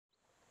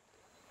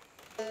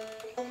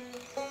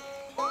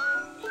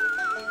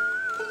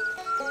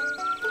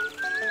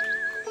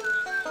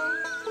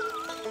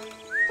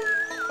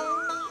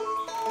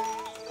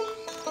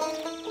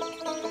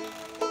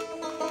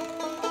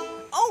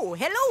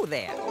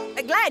there.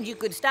 Glad you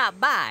could stop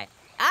by.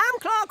 I'm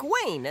Clark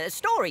Wayne, a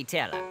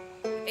storyteller.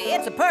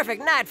 It's a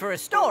perfect night for a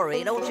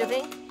story, don't you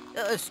think?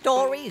 A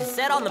story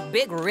set on the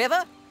big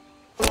river?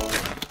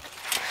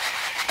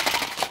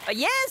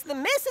 Yes, the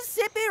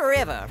Mississippi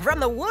River, from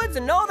the woods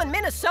of northern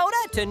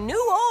Minnesota to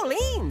New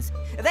Orleans.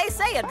 They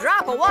say a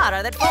drop of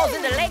water that falls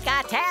into Lake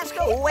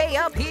Itasca way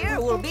up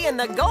here will be in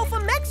the Gulf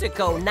of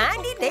Mexico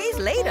 90 days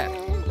later.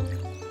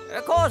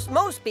 Of course,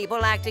 most people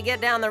like to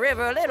get down the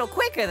river a little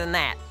quicker than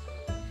that.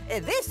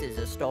 This is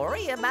a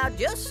story about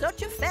just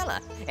such a fella,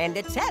 and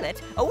to tell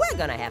it, we're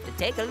gonna have to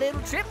take a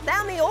little trip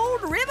down the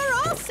old river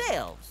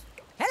ourselves.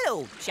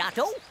 Hello,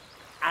 Chato.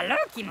 Hello,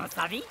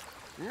 Kimosabi.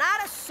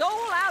 Not a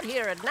soul out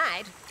here at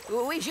night.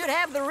 We should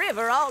have the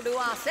river all to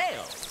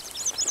ourselves.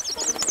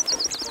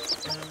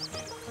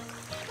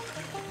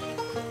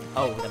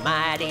 Oh, the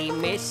mighty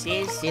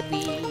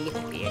Mississippi,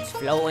 it's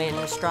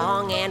flowing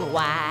strong and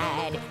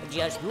wide.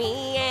 Just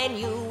me and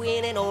you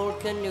in an old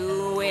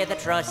canoe with a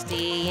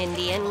trusty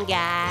Indian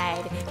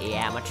guide.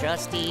 Yeah, I'm a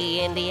trusty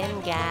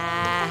Indian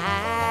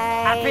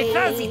guide. I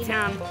prefer the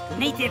term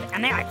Native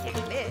American.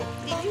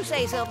 Did you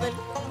say something?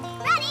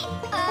 Ready?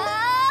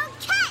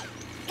 Okay!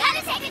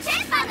 Gonna take a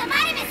trip on the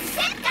mighty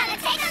Mississippi. Gonna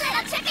take a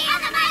little trippy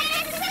on the mighty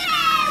Mississippi.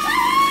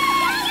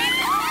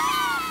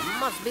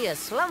 Must be a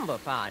slumber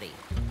party.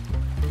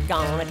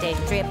 Gonna take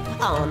a trip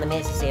on the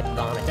Mississippi.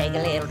 Gonna take a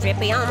little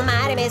trippy on the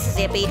mighty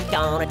Mississippi.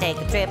 Gonna take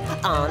a trip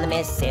on the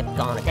Mississippi.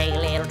 Gonna take a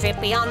little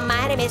trippy on the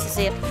mighty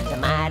Mississippi. The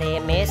mighty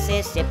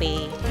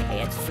Mississippi,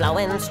 it's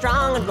flowing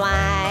strong and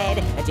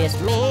wide.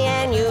 Just me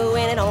and you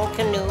in an old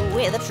canoe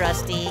with a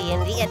trusty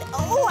Indian.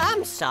 Oh,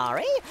 I'm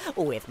sorry,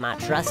 with my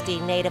trusty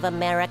Native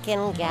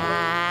American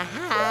guide.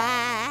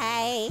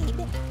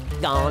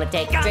 Gonna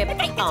take a trip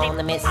on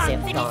the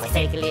Mississippi. Gonna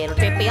take a little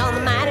trippy on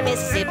the mighty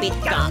Mississippi.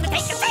 Gonna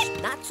take a trip.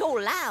 Not so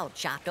loud,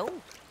 Chato.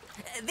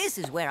 This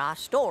is where our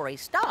story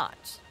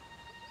starts.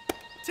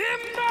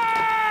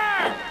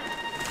 Timber!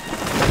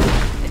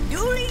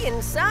 Dooley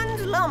and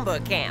Sons Lumber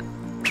Camp.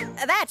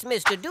 That's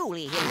Mr.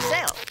 Dooley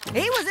himself.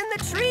 He was in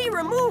the tree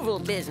removal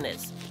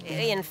business.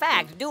 In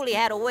fact, Dooley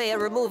had a way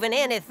of removing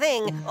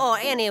anything or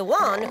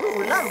anyone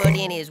who lumbered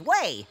in his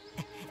way.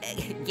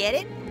 Get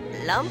it?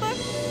 Lumber?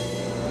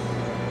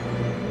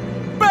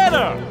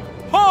 Better!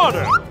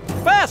 Harder!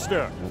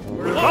 Faster!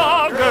 We're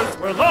loggers!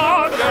 We're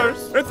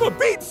loggers! It's a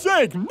beat's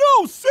sake,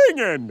 no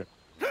singing!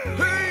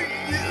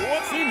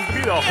 What seems to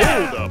be the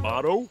holdup,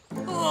 Otto?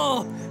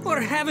 Oh,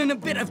 we're having a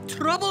bit of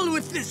trouble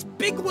with this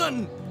big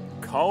one.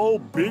 Call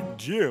Big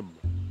Jim.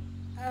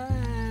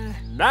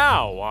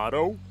 Now,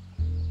 Otto.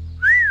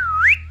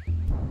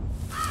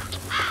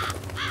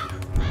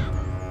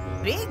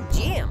 Big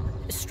Jim,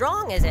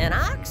 strong as an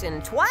ox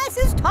and twice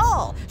as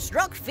tall,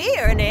 struck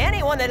fear into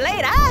anyone that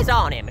laid eyes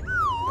on him.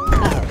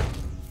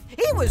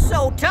 He was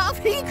so tough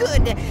he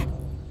could...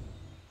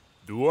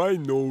 Do I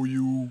know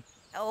you?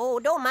 Oh,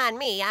 don't mind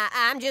me.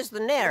 I'm just the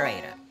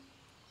narrator.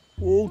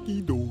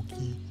 Okie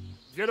dokie.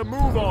 Get a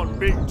move on,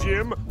 Big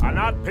Jim. I'm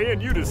not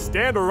paying you to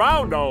stand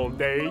around all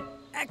day.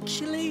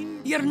 Actually,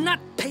 you're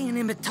not paying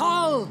him at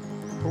all.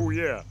 Oh,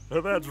 yeah.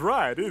 That's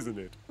right, isn't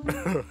it?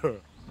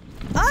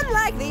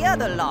 Unlike the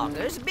other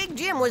loggers, Big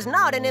Jim was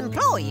not an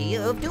employee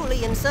of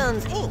Dooley &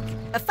 Sons, Inc.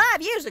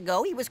 5 years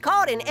ago, he was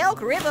caught in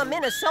Elk River,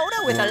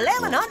 Minnesota with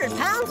 1,100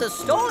 pounds of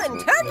stolen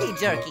turkey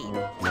jerky.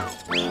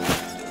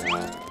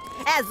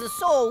 As the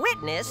sole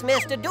witness,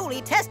 Mr.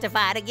 Dooley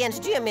testified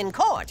against Jim in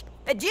court.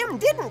 Jim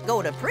didn't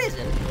go to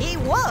prison. He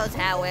was,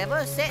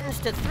 however,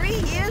 sentenced to 3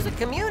 years of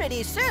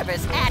community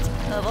service at,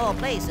 of all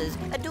places,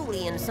 a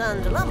Dooley &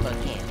 Sons lumber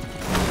camp.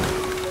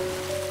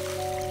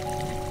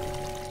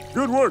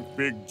 Good work,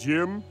 Big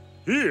Jim.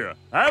 Here,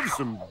 have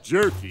some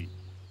jerky.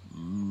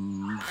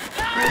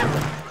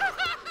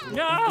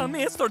 Yeah,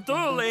 Mr.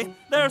 Dooley,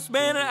 there's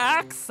been an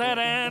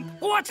accident.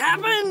 What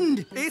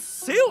happened? It's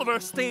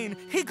Silverstein.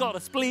 He got a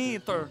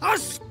splinter. A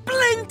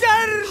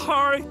splinter!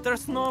 Hurry,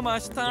 there's not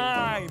much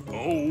time.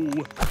 Oh.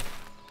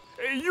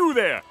 Hey, you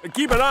there.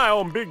 Keep an eye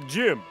on Big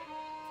Jim.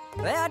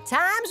 There are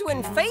times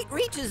when fate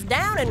reaches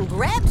down and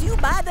grabs you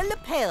by the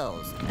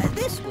lapels.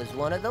 This was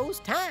one of those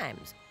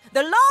times.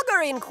 The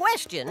logger in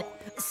question,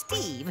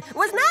 Steve,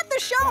 was not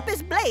the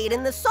sharpest blade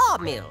in the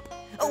sawmill.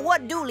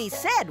 What Dooley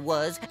said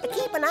was,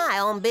 keep an eye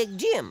on Big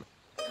Jim.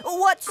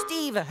 What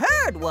Steve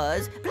heard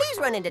was, please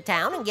run into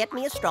town and get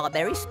me a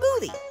strawberry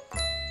smoothie.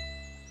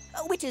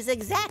 Which is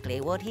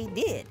exactly what he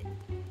did.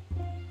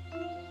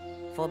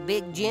 For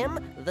Big Jim,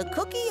 the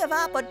cookie of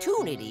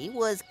opportunity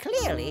was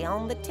clearly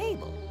on the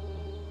table.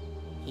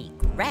 He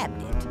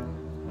grabbed it.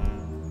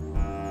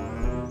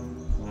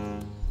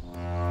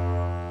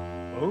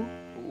 Huh?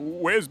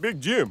 Where's Big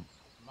Jim?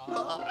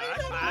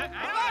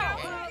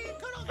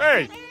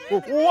 Hey,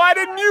 why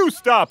didn't you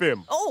stop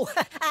him? Oh,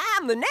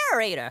 I'm the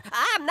narrator.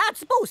 I'm not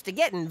supposed to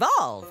get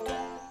involved.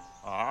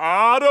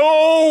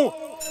 Otto!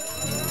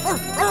 Come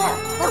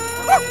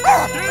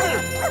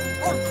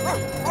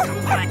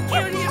back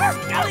here, you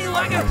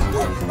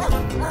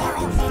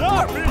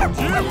Stop, Big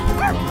Jim!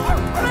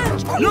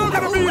 You're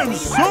gonna be in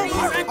soup!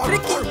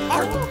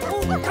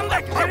 Come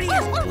back, there he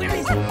is. Where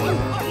is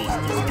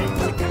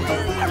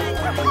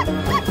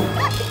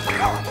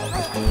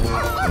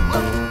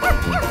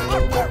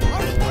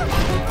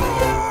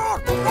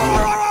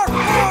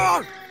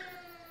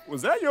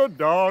Was that your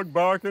dog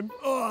barking?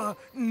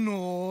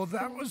 No,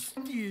 that was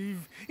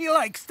Steve. He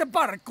likes to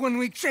bark when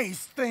we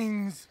chase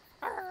things.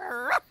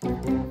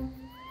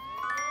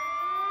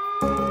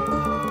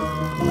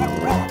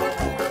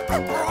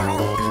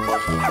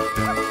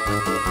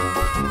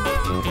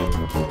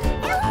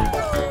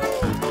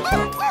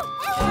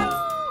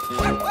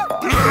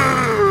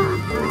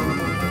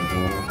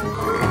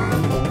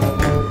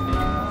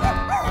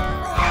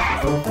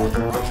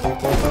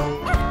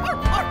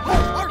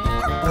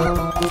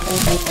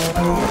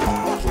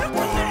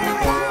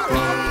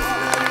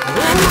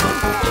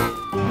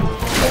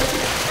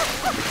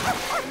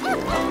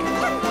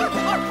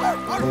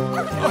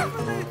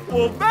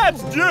 Well,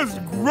 that's just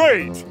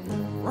great! Is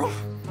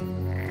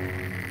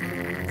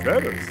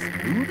that a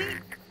smoothie?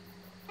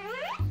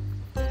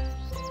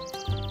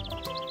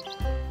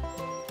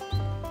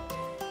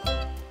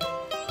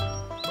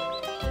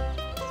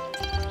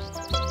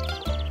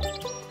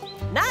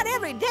 Not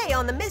every day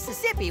on the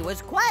Mississippi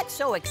was quite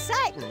so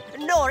exciting,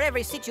 nor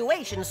every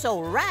situation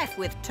so rife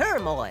with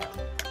turmoil.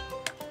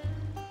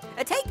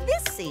 Take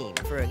this scene,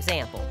 for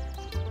example.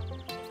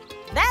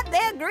 That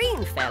there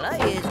green fella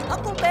is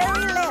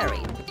Huckleberry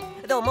Larry,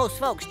 though most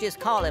folks just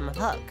call him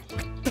Huck.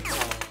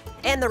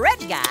 And the red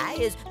guy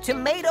is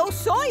Tomato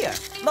Sawyer.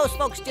 Most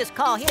folks just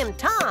call him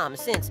Tom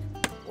since,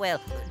 well,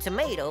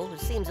 tomato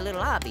seems a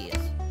little obvious.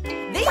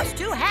 These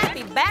two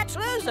happy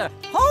bachelors are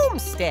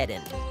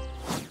homesteading.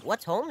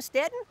 What's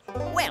homesteading?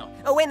 Well,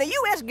 when the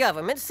U.S.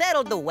 government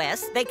settled the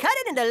West, they cut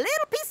it into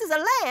little pieces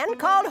of land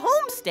called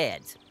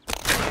homesteads.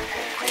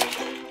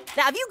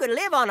 Now, if you could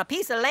live on a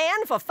piece of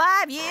land for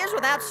 5 years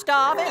without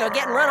starving or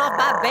getting run off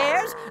by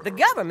bears, the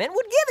government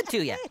would give it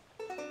to you.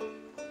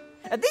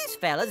 These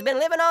fellas been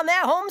living on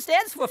their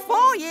homesteads for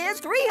 4 years,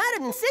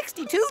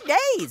 362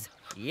 days.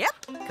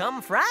 Yep,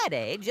 come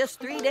Friday, just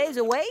 3 days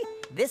away,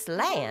 this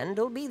land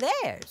will be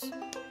theirs.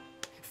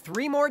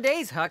 3 more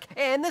days, Huck,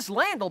 and this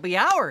land will be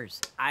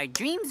ours. Our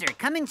dreams are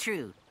coming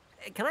true.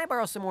 Can I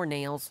borrow some more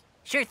nails?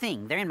 Sure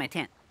thing, they're in my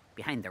tent,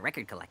 behind the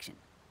record collection.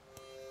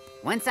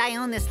 Once I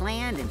own this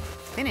land and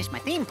finish my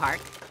theme park,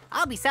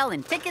 I'll be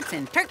selling tickets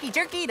and turkey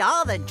jerky to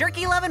all the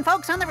jerky-loving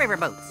folks on the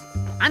riverboats.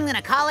 I'm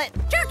gonna call it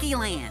Jerky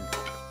Land.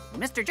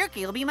 Mr.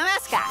 Jerky will be my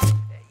mascot.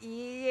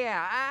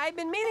 Yeah, I've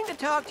been meaning to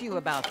talk to you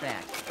about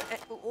that.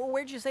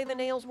 Where'd you say the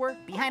nails were?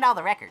 Behind all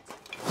the records.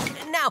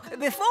 Now,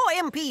 before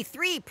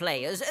MP3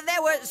 players,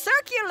 there were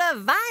circular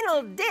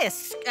vinyl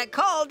discs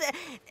called...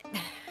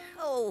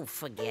 oh,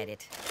 forget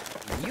it.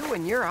 You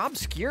and your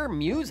obscure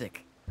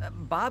music.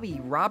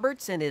 Bobby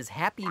Roberts and his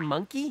Happy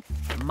Monkey?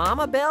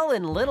 Mama Bell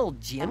and Little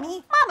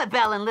Jimmy? Mama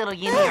Bell and Little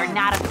Yimmy are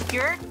not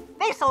obscure.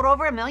 They sold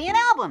over 1 million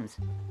albums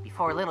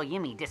before Little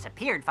Yimmy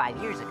disappeared 5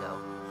 years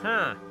ago.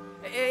 Huh.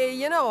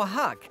 You know,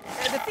 Huck,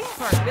 the theme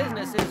park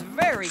business is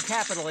very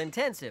capital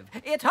intensive.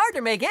 It's hard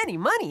to make any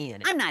money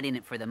in it. I'm not in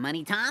it for the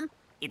money, Tom.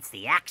 It's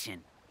the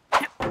action.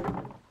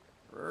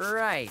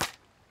 Right.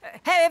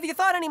 Hey, have you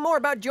thought any more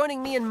about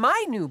joining me in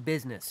my new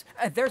business?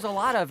 There's a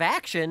lot of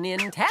action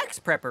in tax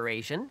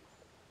preparation.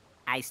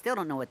 I still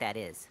don't know what that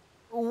is.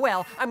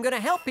 Well, I'm gonna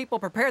help people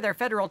prepare their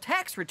federal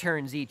tax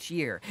returns each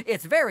year.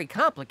 It's very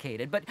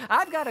complicated, but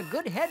I've got a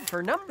good head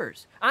for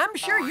numbers. I'm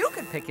sure you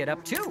could pick it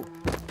up too.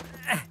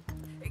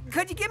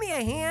 Could you give me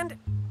a hand?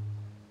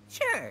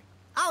 Sure.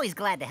 Always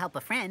glad to help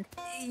a friend.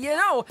 You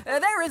know,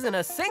 there isn't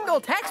a single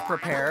tax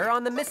preparer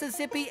on the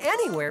Mississippi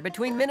anywhere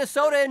between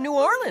Minnesota and New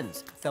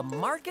Orleans. The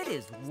market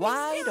is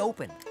wide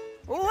open.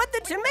 What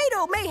the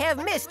tomato may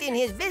have missed in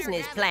his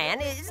business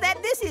plan is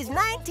that this is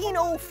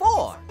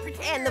 1904,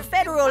 and the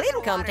federal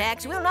income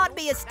tax will not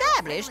be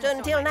established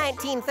until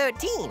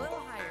 1913.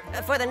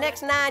 For the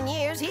next 9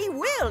 years, he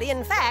will,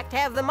 in fact,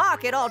 have the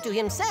market all to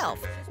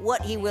himself.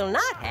 What he will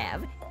not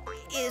have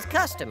is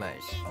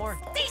customers. More.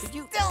 Could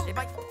you?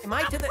 Am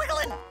I to the?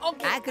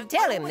 Okay. I could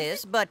tell him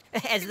this, but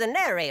as the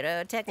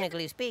narrator,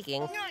 technically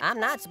speaking, I'm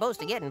not supposed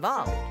to get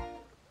involved.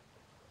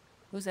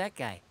 Who's that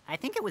guy? I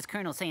think it was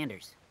Colonel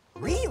Sanders.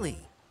 Really?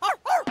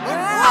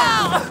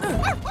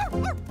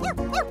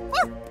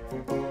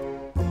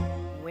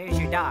 Where's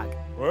your dog?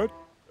 What?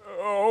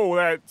 Oh,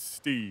 that's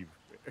Steve.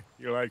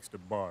 He likes to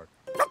bark.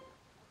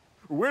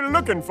 We're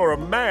looking for a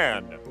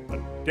man,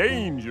 a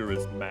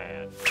dangerous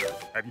man.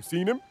 Have you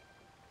seen him?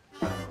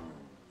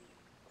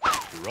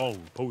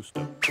 Wrong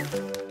poster.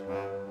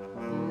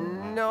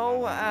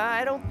 No,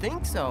 I don't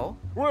think so.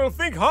 Well,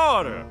 think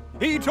harder.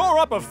 He tore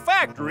up a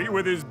factory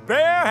with his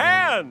bare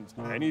hands,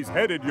 and he's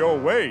headed your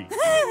way.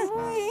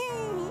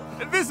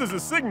 This is a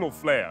signal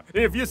flare.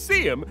 If you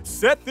see him,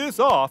 set this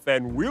off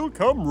and we'll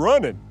come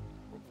running.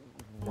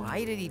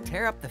 Why did he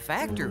tear up the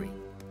factory?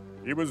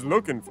 He was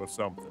looking for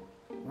something.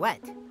 What?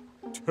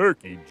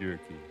 Turkey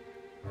jerky.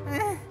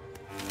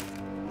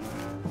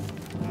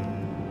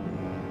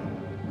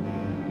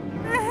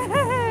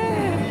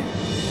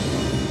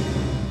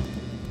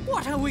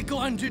 we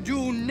going to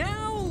do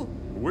now?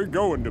 We're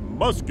going to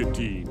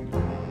Muscatine.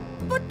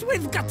 But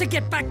we've got to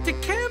get back to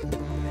camp.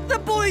 The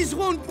boys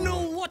won't know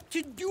what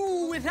to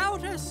do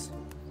without us.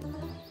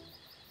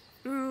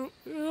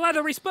 What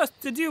are we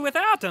supposed to do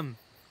without him?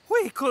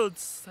 We could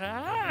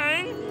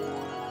sing.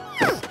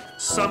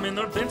 Some in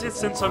their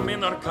vintage and some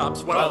in our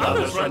cups, while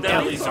others run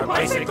delis or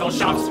bicycle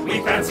shops. We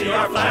fancy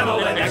our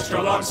flannel and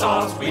extra long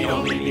socks. We'd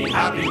only be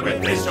happy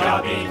with this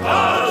job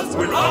because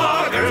we're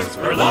loggers,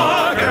 we're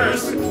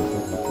loggers.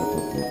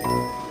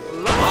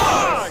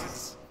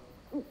 Logs!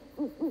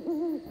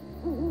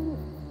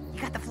 You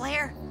got the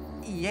flare?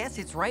 Yes,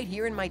 it's right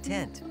here in my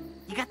tent.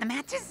 You got the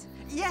matches?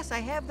 Yes, I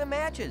have the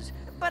matches.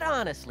 But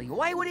honestly,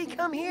 why would he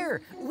come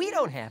here? We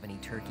don't have any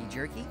turkey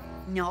jerky.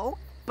 No,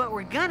 but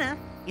we're gonna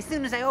as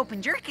soon as I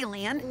open Jerky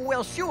Land.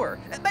 Well, sure,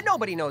 but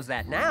nobody knows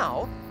that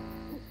now.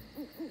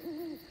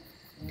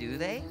 Do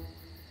they?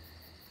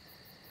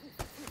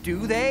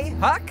 Do they,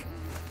 Huck?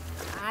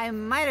 I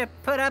might have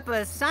put up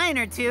a sign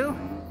or two.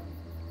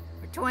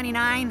 For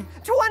 29.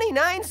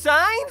 29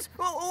 signs?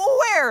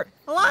 Where?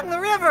 Along the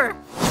river.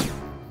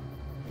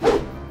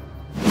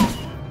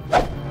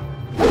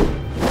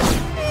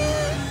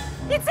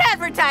 It's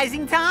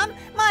advertising, Tom.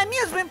 My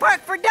amusement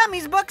park for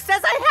dummies book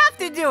says I have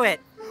to do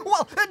it.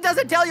 Well, does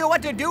it tell you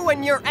what to do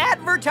when your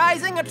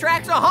advertising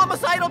attracts a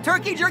homicidal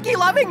turkey jerky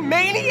loving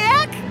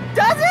maniac?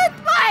 Does it?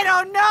 I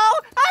don't know.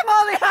 I'm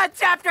only on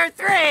chapter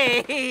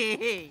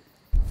 3.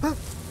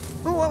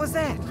 What was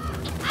that?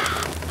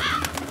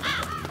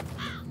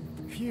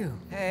 Phew,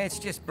 it's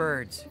just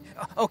birds.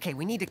 Okay,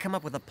 we need to come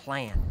up with a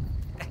plan.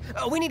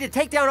 We need to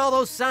take down all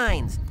those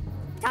signs.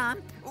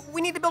 Tom,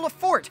 We need to build a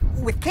fort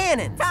with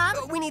cannons.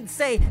 Tom? We need,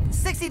 say,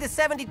 60 to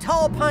 70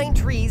 tall pine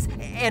trees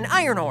and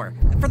iron ore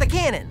for the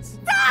cannons.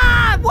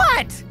 Tom,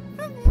 what?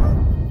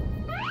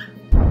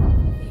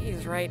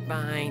 He's right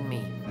behind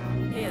me,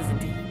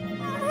 isn't he?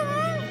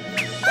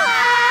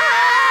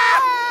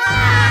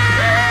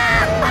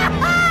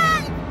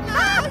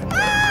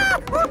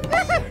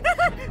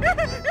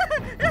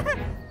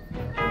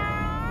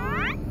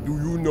 Do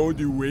you know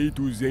the way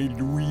to St.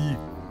 Louis?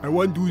 I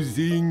want to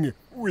sing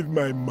with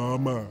my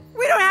mama.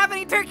 We don't have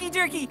any turkey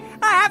jerky.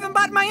 I haven't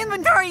bought my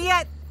inventory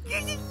yet.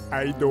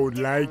 I don't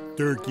like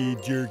turkey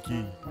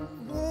jerky.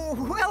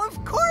 Well,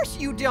 of course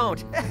you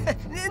don't.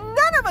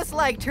 None of us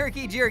like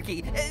turkey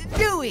jerky,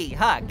 do we,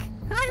 Huck?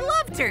 I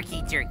love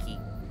turkey jerky.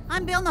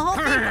 I'm building the whole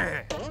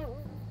thing.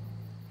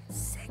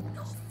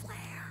 Signal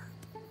flare.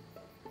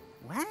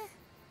 What?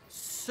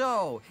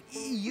 So,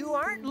 you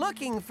aren't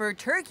looking for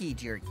turkey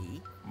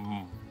jerky.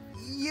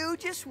 You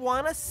just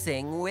want to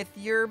sing with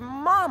your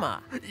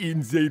mama.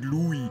 In St.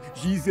 Louis,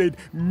 she said,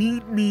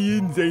 meet me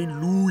in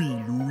St.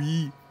 Louis,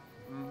 Louis.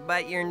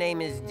 But your name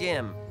is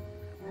Jim.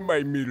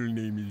 My middle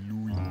name is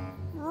Louis.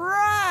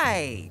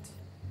 Right.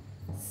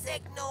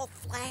 Signal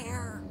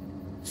flare.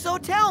 So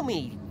tell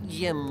me,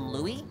 Jim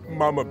Louie.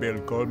 Mama Bell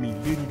called me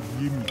Little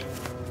Jimmy.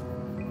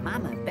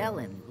 Mama Bell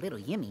and Little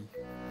Yimmy.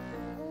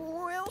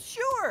 Well,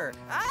 sure.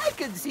 I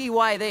could see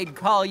why they'd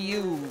call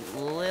you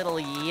Little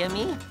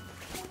Yimmy.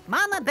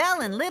 Mama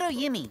Bell and Little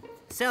Yimmy.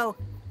 So,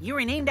 you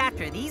were named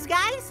after these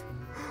guys?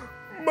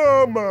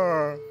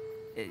 Mama!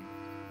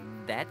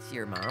 That's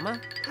your mama?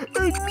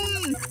 And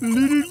me,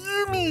 Little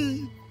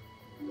Jimmy!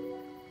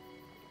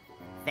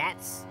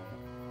 That's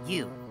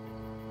you.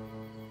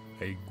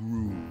 I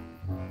grew.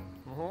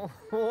 Oh,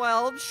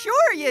 well,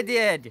 sure you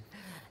did.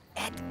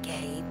 It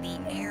gave the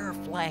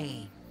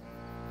airplay.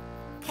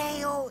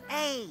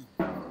 K-O-A.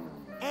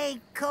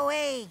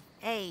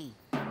 A-K-O-A.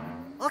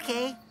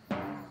 Okay.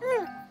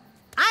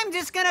 I'm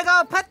just gonna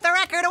go put the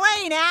record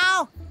away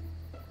now.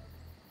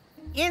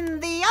 In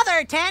the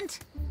other tent.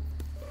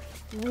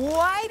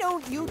 Why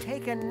don't you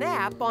take a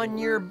nap on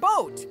your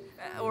boat?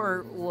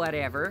 Or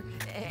whatever,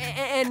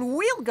 and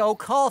we'll go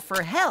call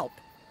for help.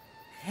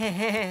 We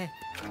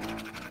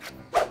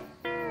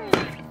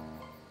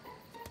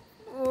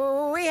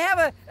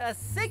have a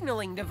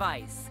signaling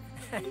device.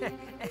 How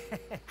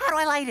do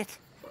I light it?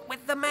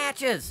 With the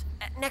matches,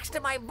 next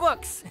to my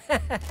books.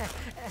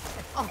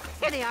 Oh,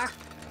 here they are.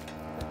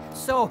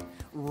 So,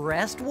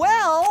 rest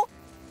well.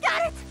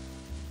 Got it.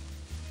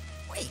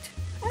 Wait,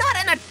 not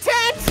in a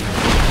tent!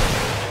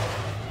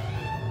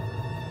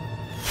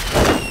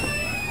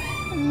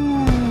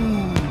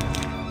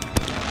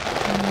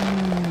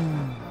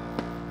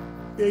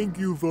 Thank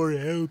you for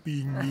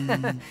helping me.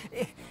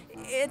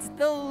 It's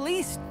the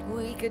least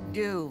we could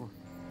do.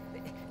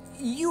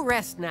 You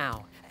rest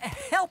now.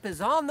 Help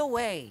is on the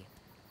way.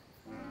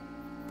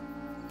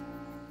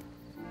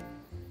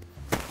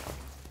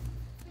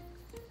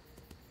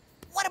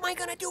 What am I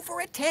gonna do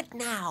for a tent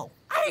now?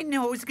 I didn't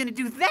know it was gonna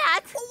do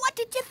that. Well, what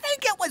did you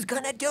think it was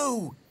gonna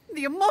do?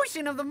 The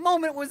emotion of the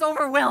moment was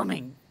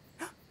overwhelming.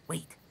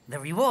 Wait, the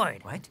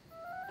reward. What?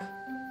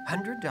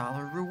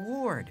 $100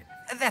 reward.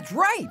 That's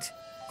right.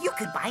 You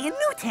could buy a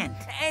new tent.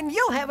 And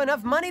you'll have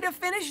enough money to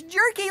finish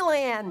Jerky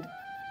Land.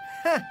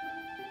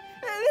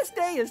 This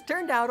day has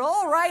turned out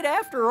all right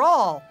after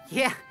all.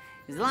 Yeah,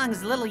 as long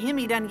as little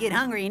Yimmy doesn't get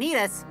hungry and eat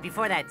us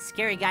before that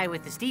scary guy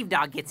with the Steve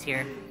dog gets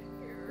here.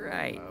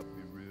 right. Happy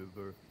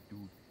river,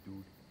 doot,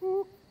 doot.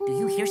 Do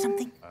you hear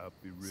something?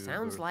 Happy river,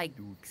 Sounds like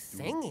doot, doot.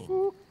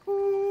 singing.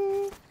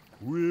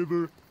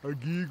 River, a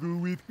giggle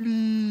with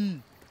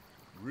glee.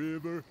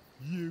 River,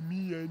 you,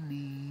 me, and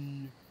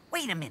me.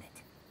 Wait a minute.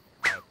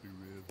 Happy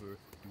river,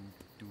 doot,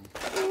 doot.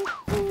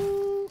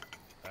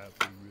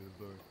 Happy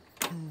river,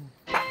 doot.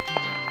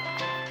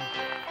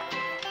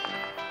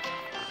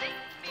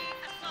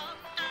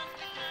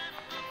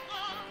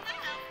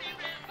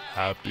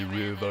 Happy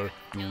river,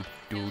 doot,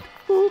 doot.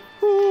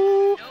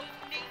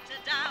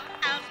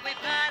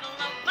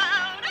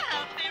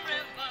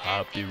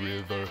 Happy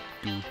river,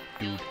 doot,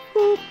 doot.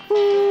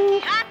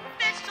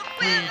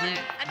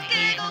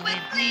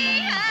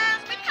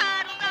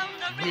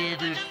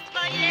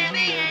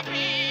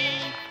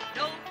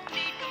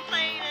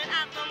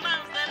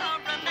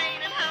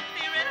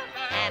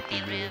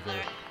 Happy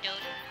river.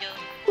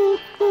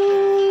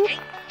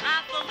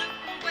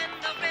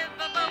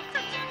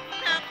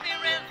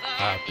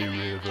 Happy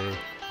river,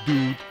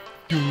 doot,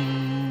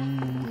 doot.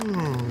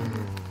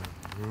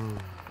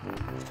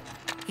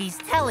 He's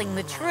telling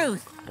the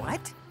truth.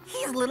 What?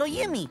 He's little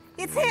Yimmy.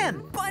 It's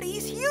him. But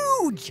he's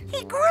huge!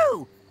 He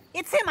grew.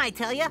 It's him, I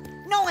tell ya.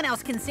 No one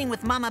else can sing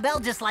with Mama Bell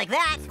just like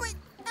that.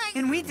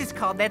 And we just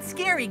called that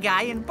scary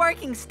guy and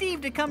Barking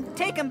Steve to come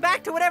take him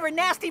back to whatever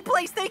nasty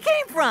place they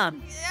came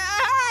from.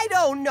 I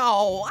don't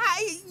know.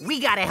 We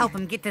gotta help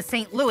him get to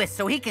St. Louis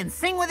so he can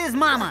sing with his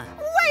mama.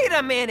 Wait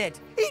a minute!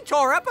 He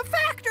tore up a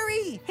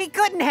factory! He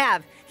couldn't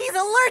have. He's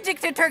allergic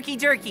to turkey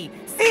jerky.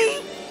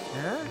 See?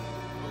 Huh?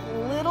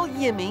 Little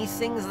Yimmy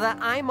sings the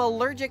I'm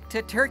allergic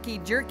to turkey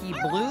jerky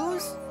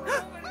blues?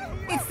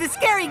 It's the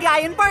scary guy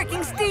and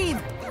Barking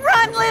Steve.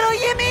 Run, little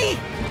Yimmy!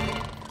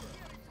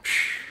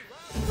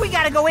 We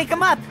gotta go wake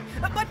him up.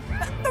 But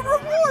the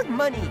reward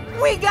money!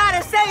 We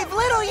gotta save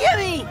little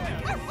Yimmy!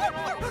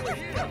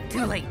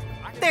 Too late.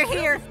 They're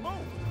here.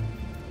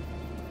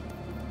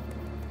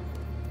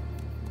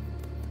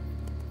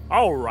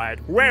 All right,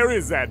 where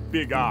is that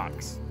big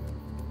ox?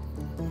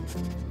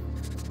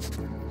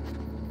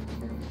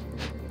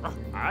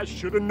 I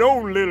should have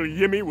known little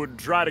Yimmy would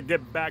try to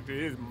get back to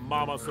his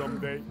mama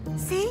someday.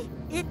 See?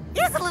 It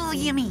is a little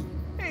Yimmy.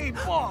 Hey,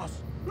 boss,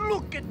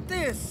 look at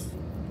this.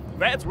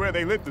 That's where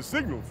they lit the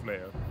signal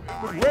flare.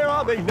 But where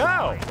are they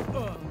now?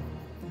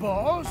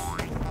 Boss?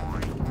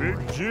 Big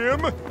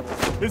Jim?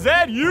 Is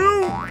that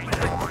you?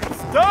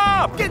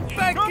 Stop! Get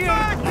back Come here!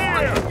 back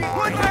here!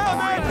 Put down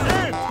that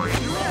tent!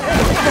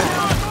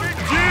 Big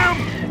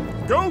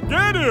Jim! Go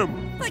get him!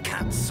 I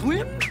can't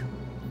swim.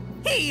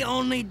 He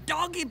only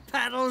doggy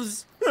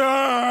paddles.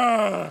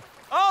 Ah,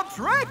 I'll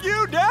track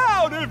you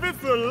down if it's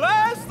the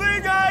last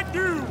thing I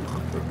do.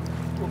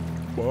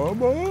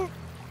 Mama?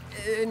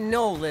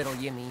 No, little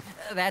Yimmy.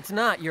 That's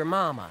not your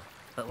mama.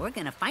 But we're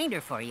gonna find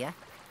her for you,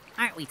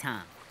 aren't we,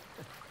 Tom?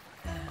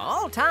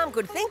 All Tom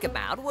could think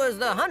about was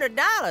the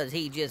 $100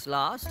 he just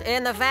lost,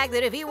 and the fact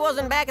that if he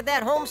wasn't back at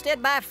that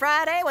homestead by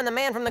Friday when the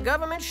man from the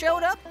government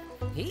showed up,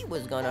 he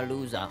was gonna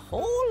lose a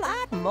whole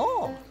lot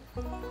more.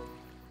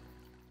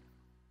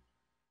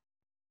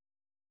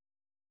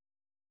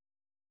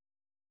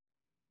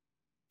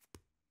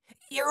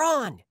 You're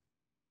on.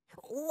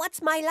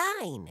 What's my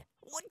line?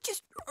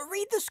 Just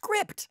read the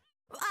script.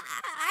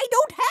 I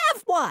don't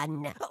have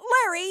one.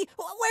 Larry,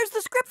 where's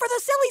the script for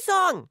the silly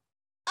song?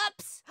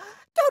 Oops.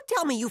 Don't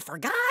tell me you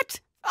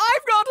forgot.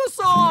 I've got a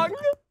song!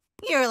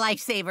 You're a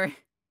lifesaver.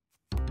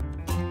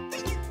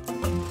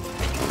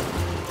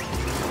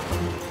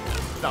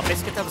 The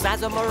biscuit of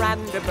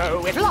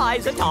Zazamarandabo, it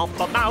lies atop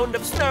a mound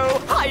of snow.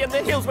 High in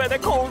the hills where the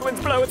cold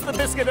winds blow, it's the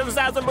biscuit of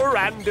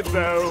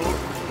Zazamarandabo.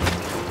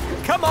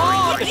 Come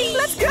on,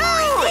 let's go!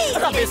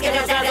 The biscuit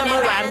of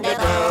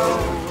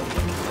Zazamarandabo.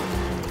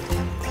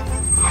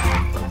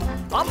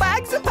 Our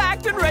bags are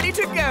packed and ready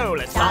to go.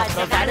 Let's start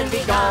the van and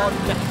be gone.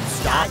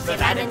 Start the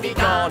van and be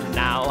gone.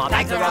 Now our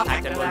bags are all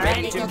packed and we're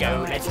ready to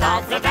go. Let's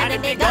start the van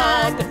and be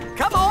gone.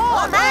 Come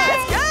on,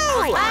 let's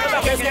go!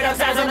 The biscuit of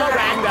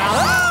Zazamaranda.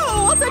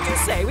 Oh, what's that you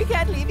say? We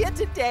can't leave yet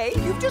today.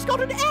 You've just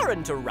got an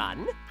errand to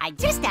run. I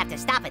just have to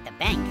stop at the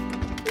bank.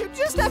 You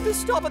just have to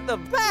stop at the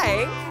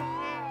bank?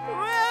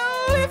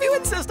 Well, if you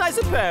insist, I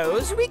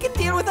suppose. We can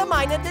deal with a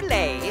minor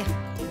delay.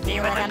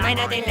 Deal with a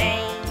minor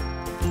delay.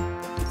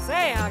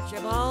 Say,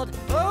 Archibald,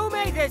 who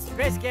made this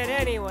biscuit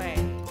anyway?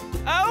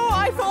 Oh,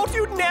 I thought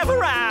you'd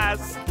never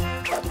ask.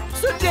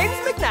 Sir James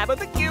McNabb of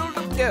the Guild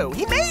of Go.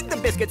 He made the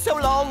biscuit so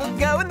long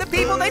ago, and the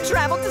people they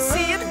traveled to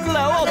see it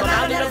glow on the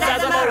mountain of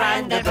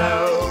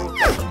Zazamarandabo.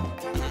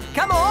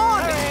 Come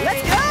on,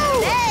 let's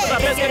go! The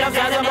biscuit of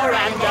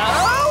Zazamaranda.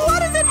 Oh,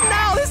 what is it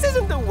now? This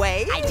isn't the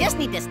way. I just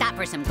need to stop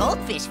for some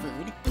goldfish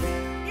food.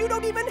 You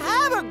don't even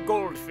have a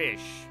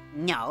goldfish.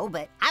 No,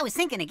 but I was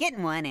thinking of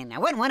getting one, and I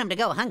wouldn't want him to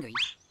go hungry.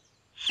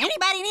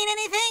 Anybody need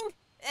anything?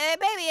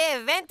 Maybe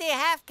a venti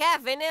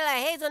half-calf vanilla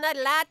hazelnut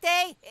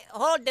latte.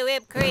 Hold the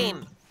whipped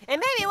cream.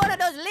 And maybe one of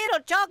those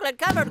little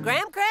chocolate-covered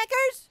graham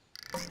crackers?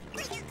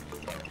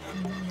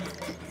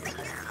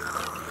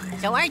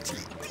 So, Archie,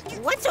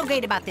 what's so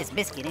great about this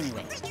biscuit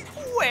anyway?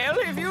 Well,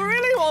 if you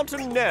really want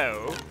to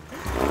know,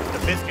 The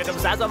biscuit of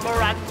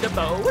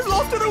Zazamarandabo was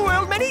lost to the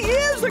world many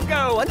years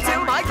ago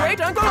until my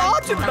great-uncle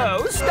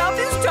Archambault stubbed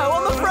his toe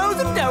on the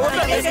frozen dough of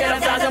the biscuit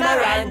of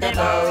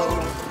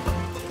Zazamarandabo.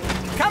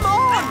 Come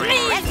on!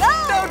 Let's go!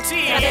 No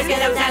tears! The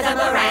biscuit of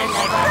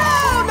Zazamarandabo.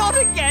 No, not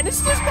again!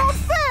 It's just not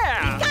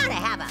fair! Gotta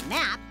have a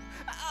map.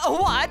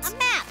 What? A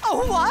map.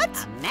 What?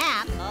 A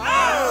map?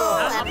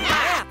 Oh, a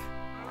map!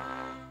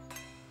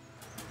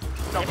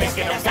 The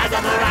biscuit of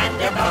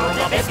Zazamarandabo.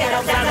 The biscuit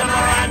of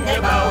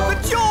Zazamarandabo. The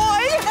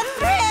joy! The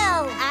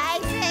thrill! I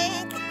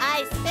think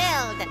I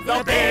spilled.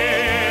 The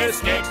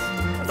biscuit.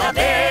 The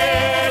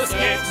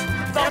biscuit.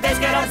 The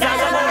biscuit of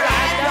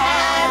Zazamarandabo.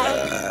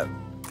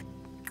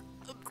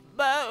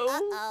 Bo.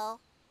 Uh-oh.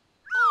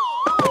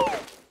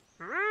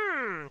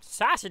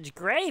 Sausage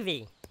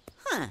gravy.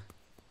 Huh.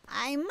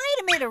 I might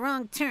have made a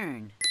wrong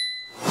turn.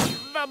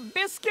 The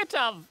biscuit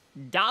of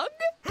Doug?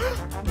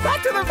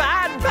 Back to the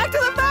van! Back to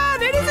the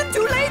van! It isn't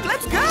too late!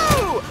 Let's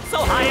go!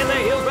 So high in the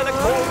hills where the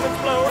cold winds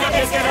blow. The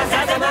biscuit of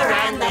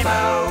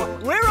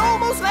Zazamarandabo. We're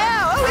almost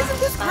there! Oh, isn't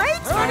this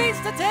great? Who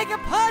needs to take a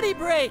potty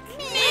break?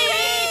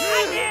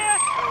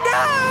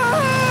 No!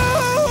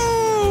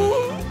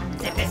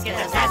 The biscuit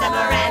of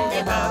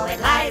Zazamarandabo. It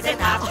lies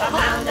atop a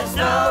mound of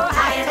snow.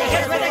 High in the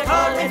hills where the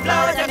cold wind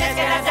blows. The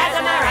biscuit of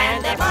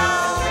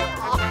Zazamarandabo.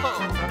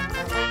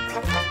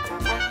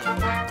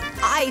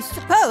 I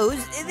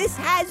suppose this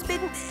has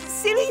been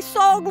Silly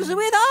Songs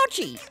with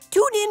Archie.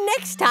 Tune in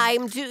next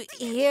time to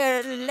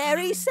hear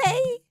Larry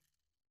say.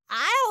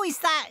 I always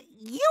thought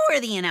you were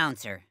the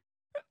announcer.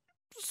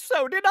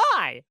 So did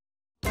I.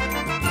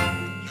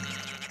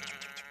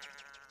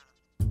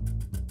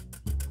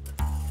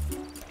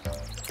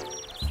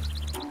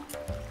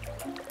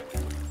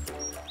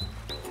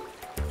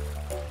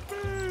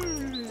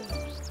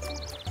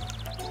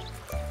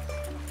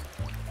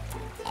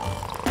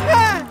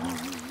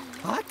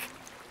 Huck?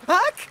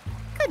 Huck?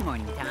 Good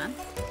morning, Tom.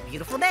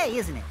 Beautiful day,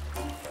 isn't it?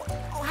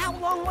 Oh, how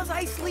long was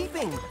I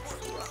sleeping?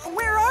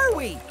 Where are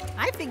we?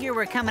 I figure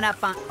we're coming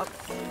up on... Oh,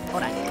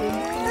 hold on.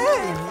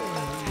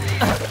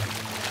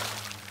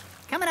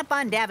 Coming up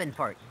on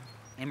Davenport.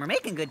 And we're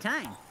making good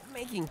time.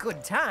 Making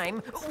good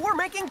time? We're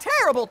making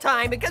terrible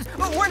time because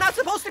we're not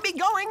supposed to be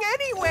going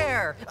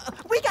anywhere.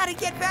 We gotta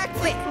get back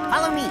to... Wait,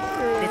 follow me.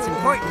 It's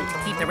important to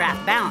keep the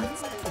raft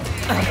balanced.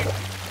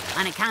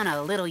 On account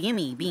of little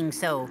Yumi being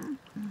so...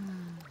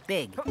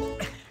 big.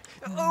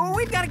 Oh,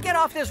 we've got to get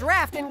off this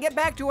raft and get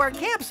back to our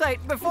campsite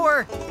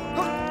before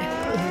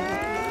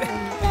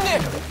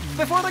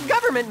the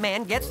government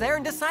man gets there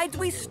and decides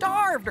we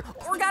starved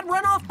or got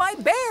run off by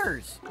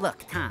bears.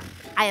 Look, Tom,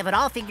 I have it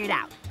all figured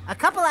out. A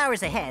couple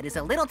hours ahead is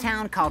a little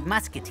town called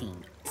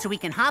Muscatine, so we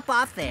can hop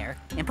off there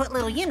and put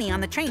little Yumi on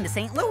the train to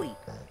St. Louis.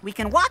 We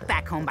can walk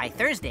back home by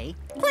Thursday.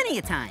 Plenty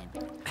of time.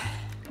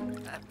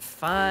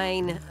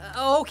 Fine.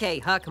 Okay,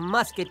 Huck,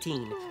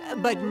 Muscatine,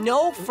 but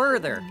no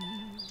further.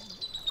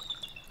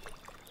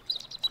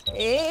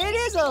 It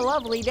is a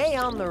lovely day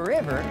on the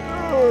river.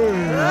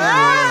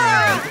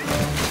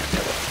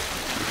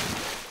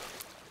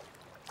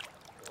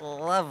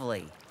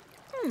 Lovely.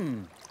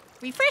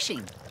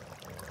 Refreshing.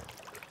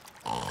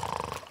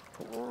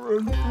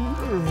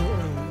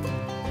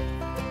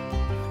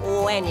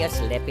 When you're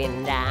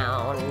slipping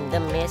down the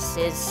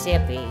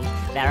Mississippi,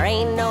 there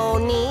ain't no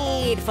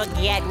need for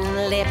getting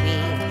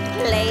lippy.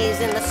 Laze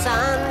in the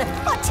sun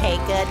or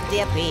take a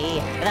dippy.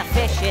 The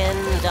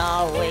fishing's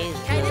always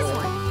Try this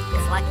one.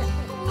 It's like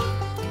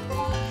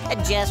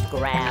just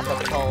grab a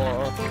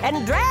pole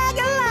and drag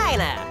a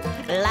liner.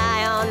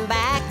 Lie on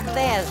back,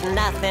 there's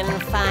nothing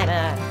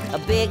finer. A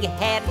big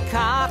head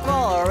cock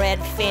or red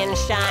fin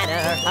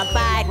shiner are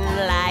biting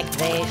like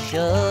they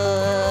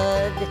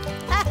should.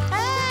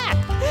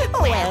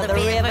 Well, the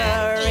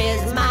river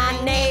is my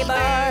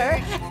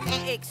neighbor.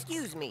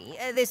 Excuse me,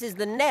 this is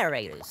the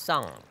narrator's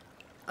song.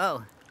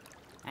 Oh,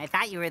 I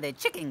thought you were the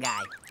chicken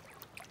guy.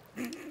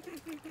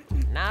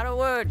 Not a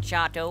word,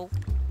 Chato.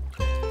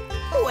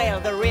 Well,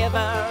 the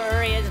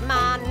river is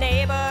my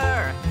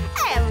neighbor,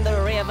 and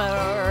the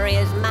river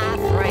is my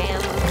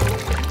friend.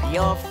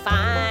 You'll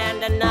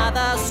find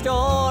another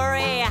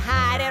story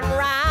hiding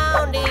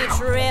round each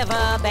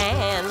river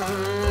bend.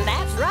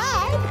 That's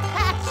right.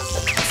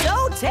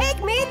 So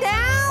take me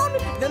down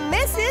the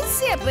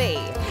Mississippi.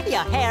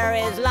 Your hair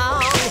is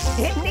long,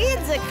 it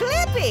needs a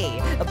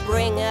clippy.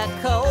 Bring a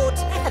coat,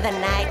 the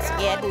nights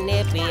get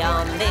nippy.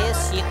 On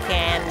this you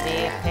can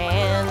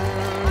depend.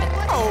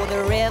 Oh,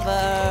 the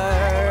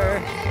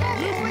river,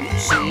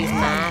 she's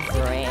my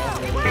friend.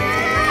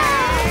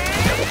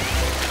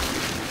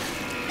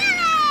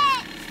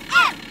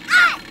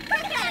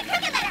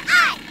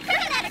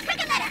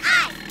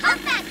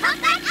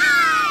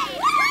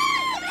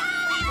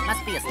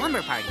 Must be a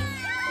slumber party.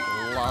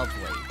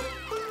 Lovely.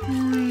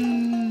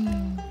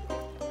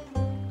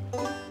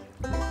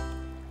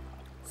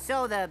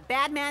 So the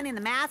bad man in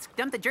the mask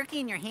dumped the jerky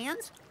in your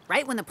hands?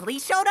 Right when the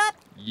police showed up?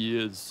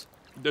 Yes.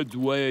 That's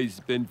why I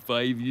spent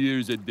 5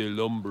 years at the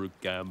lumber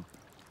camp.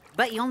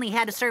 But you only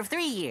had to serve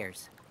 3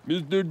 years.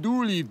 Mr.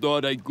 Dooley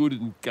thought I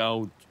couldn't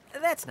count.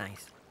 That's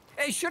nice.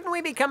 Shouldn't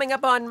we be coming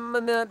up on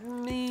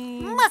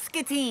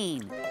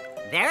Muscatine.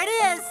 There it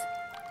is.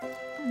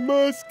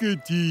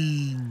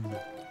 Muscatine.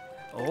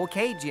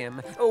 Okay,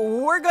 Jim.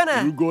 We're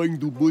gonna... You're going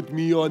to put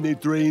me on a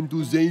train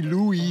to St.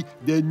 Louis,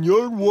 then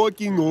you're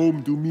walking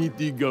home to meet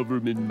the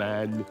government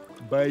man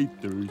by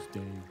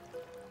Thursday.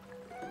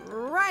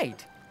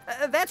 Right.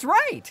 That's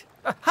right.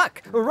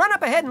 Huck, run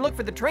up ahead and look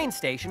for the train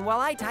station while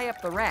I tie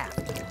up the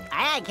raft.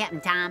 Aye, aye,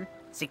 Captain Tom.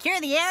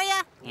 Secure the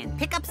area and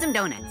pick up some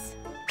donuts.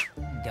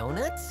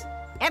 Donuts?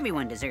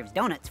 Everyone deserves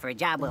donuts for a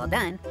job well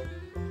done.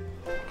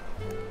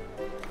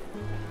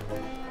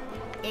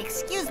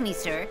 Excuse me,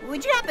 sir.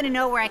 Would you happen to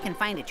know where I can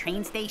find a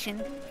train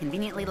station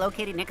conveniently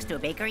located next to a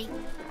bakery?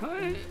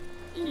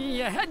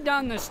 You head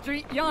down the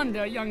street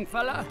yonder, young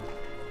fella.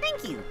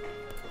 Thank you.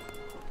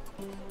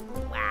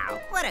 Wow,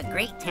 what a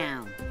great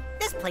town.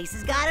 This place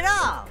has got it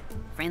all.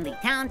 Friendly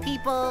town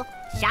people,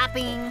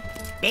 shopping,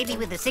 baby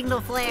with a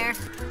signal flare.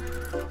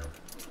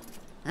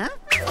 Huh?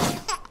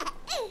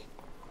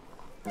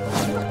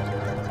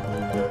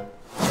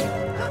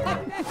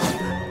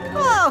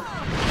 Whoa!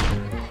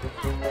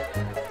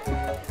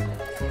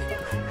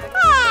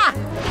 Ah!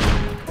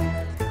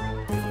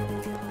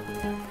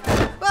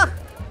 Oh.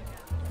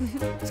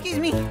 Excuse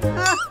me.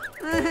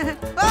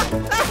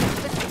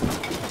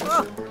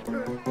 Oh.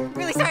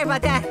 Really sorry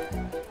about that.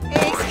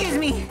 Hey, excuse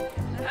me.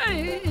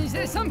 Hey, is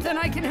there something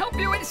I can help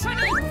you with,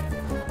 Sonny?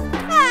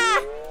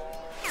 Ah!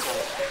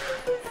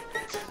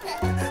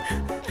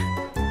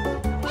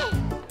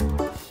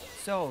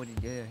 So,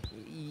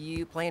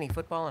 you play any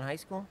football in high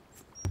school?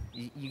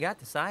 You got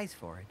the size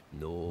for it.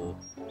 No,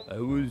 I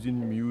was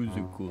in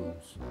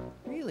musicals.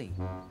 Really?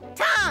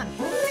 Tom!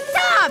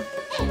 Tom!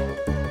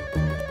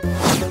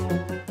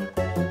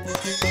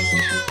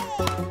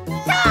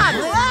 Tom!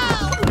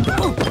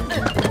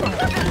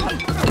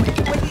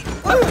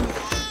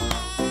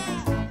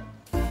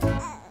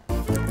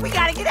 We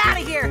gotta get out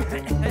of here!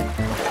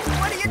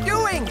 What are you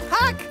doing?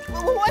 Huck!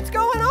 What's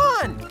going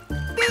on?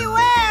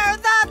 Beware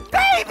the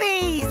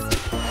babies!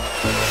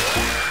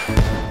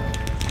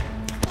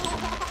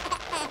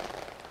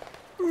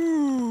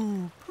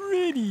 Ooh,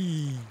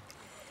 pretty.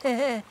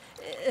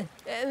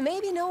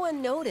 Maybe no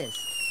one noticed.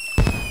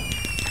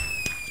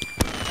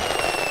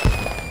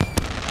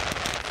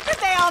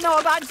 They all know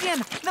about Jim.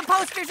 The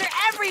posters are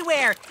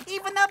everywhere.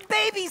 Even the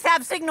babies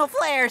have signal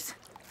flares.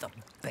 The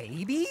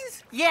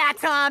babies? Yeah,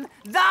 Tom,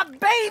 the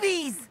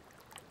babies!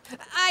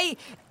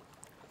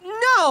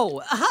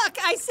 No! Huck,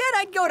 I said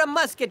I'd go to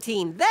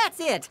Muscatine. That's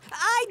it.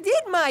 I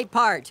did my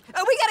part. We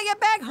gotta get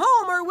back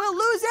home or we'll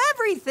lose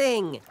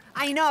everything.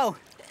 I know.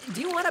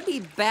 Do you want to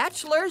be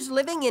bachelors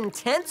living in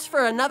tents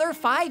for another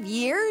 5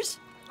 years?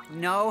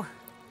 No,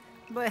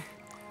 but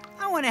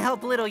I want to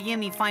help little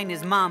Yimmy find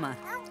his mama.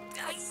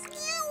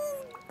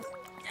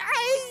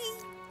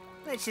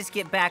 Let's just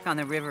get back on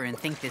the river and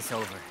think this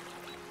over.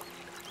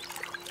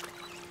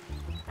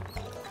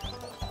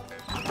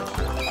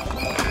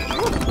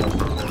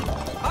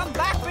 Come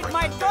back with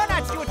my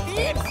donuts, you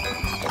thieves!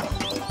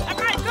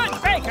 My good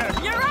baker,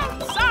 your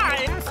own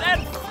sign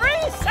said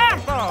free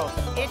sample.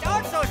 It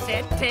also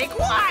said take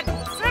one.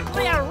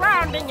 Simply a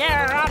rounding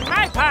error on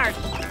my part.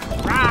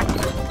 Rock.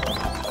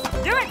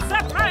 You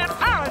accept my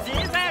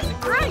apologies as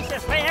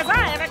graciously as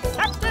I have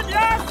accepted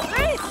your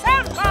free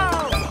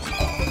sample.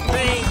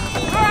 Free.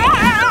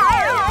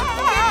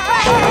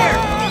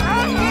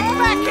 Get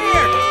back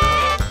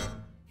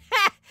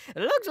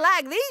here! Looks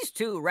like these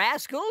two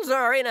rascals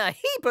are in a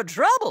heap of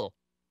trouble.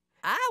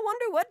 I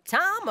wonder what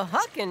Tom,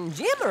 Huck, and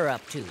Jim are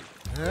up to.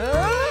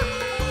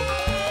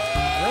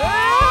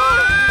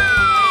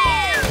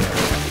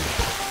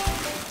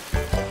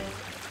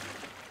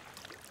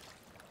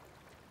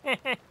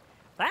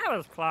 That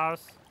was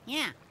close.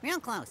 Yeah, real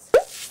close.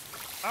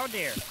 Oh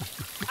dear.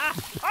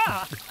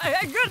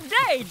 Good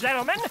day,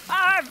 gentlemen.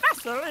 Our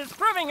vessel is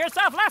proving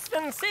herself less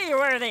than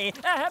seaworthy.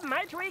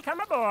 Might we come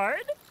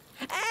aboard?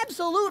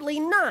 Absolutely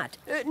not.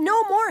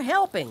 No more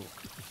helping.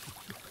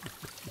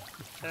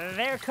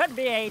 There could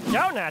be a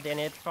donut in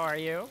it for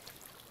you.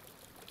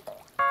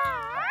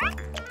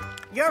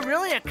 You're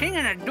really a king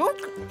and a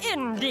duke?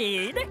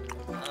 Indeed.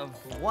 Of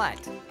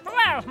what?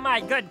 Well, my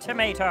good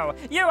tomato,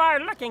 you are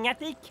looking at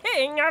the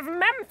King of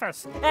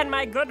Memphis, and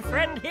my good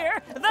friend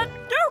here, the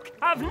Duke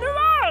of New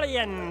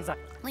Orleans.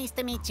 Pleased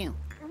to meet you.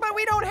 But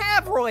we don't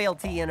have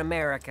royalty in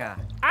America.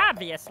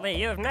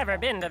 Obviously, you've never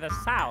been to the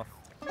South.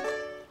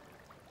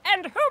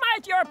 And who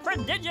might your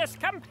prodigious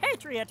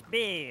compatriot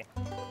be?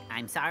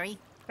 I'm sorry?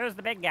 Who's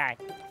the big guy?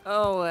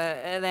 Oh,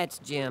 that's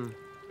Jim.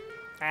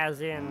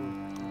 As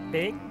in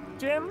Big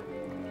Jim?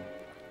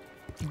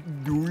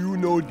 Do you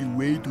know the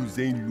way to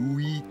St.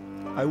 Louis?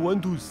 I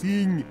want to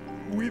sing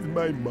with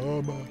my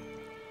mama.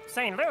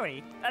 St.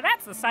 Louis?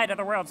 That's the site of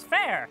the World's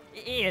Fair.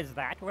 Is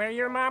that where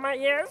your mama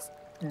is?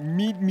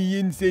 Meet me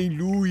in St.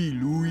 Louis,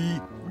 Louis.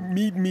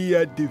 Meet me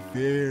at the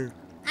fair.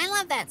 I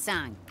love that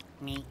song.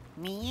 Meet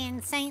me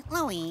in St.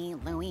 Louis,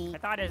 Louis. I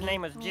thought his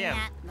name was Jim.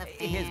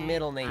 His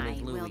middle name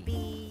is I will Louis.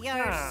 be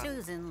your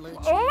Susan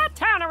Lucci. What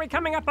town are we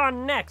coming up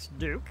on next,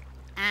 Duke?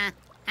 I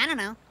don't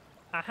know.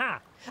 Uh-huh.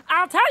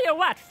 I'll tell you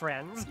what,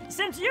 friends.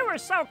 Since you were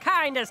so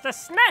kind as to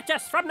snatch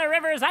us from the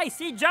river's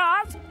icy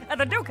jaws,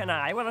 the Duke and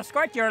I will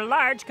escort your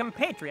large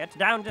compatriots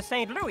down to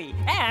St. Louis.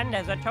 And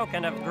as a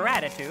token of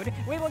gratitude,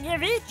 we will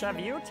give each of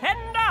you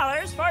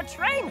 $10 for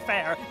train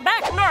fare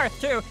back north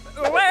to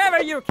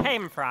wherever you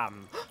came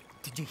from.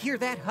 Did you hear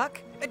that, Huck?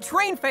 A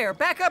train fare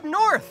back up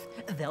north.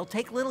 They'll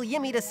take little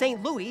Yimmy to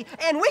St. Louis,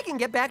 and we can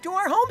get back to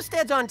our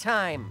homesteads on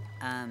time.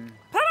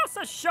 Put us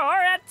ashore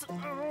at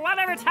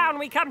whatever town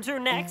we come to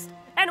next,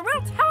 and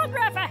we'll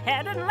telegraph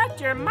ahead and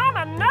let your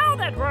mama know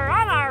that we're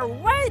on our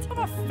way to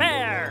the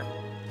fair.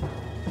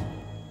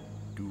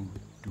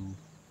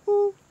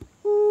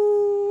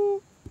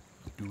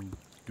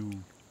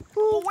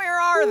 Well, where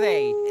are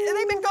they?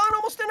 They've been gone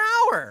almost an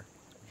hour.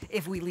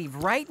 If we leave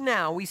right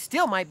now, we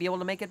still might be able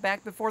to make it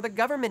back before the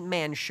government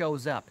man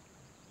shows up.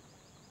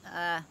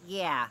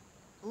 Yeah.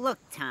 Look,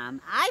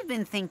 Tom, I've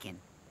been thinking.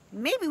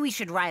 Maybe we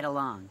should ride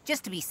along,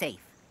 just to be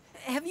safe.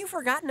 Have you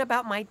forgotten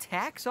about my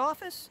tax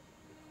office?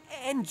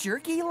 And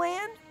Jerky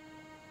Land?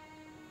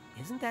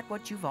 Isn't that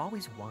what you've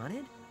always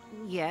wanted?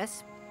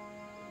 Yes,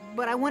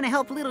 but I want to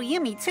help little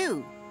Yimmy,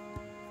 too.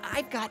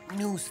 I've got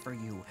news for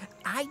you.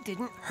 I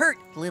didn't hurt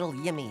little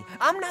Yimmy.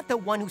 I'm not the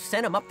one who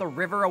sent him up the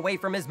river away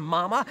from his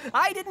mama.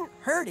 I didn't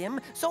hurt him,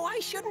 so I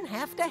shouldn't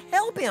have to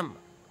help him.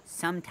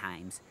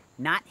 Sometimes,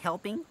 not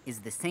helping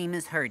is the same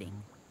as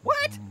hurting.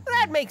 What?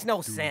 That makes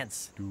no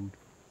sense.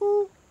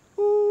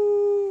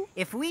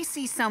 If we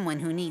see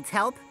someone who needs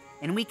help,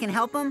 and we can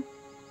help them,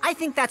 I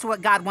think that's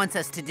what God wants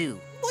us to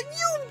do. Well,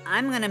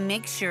 I'm gonna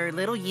make sure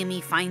little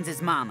Yimmy finds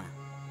his mama.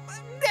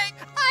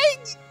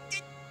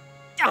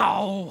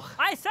 Oh!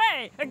 I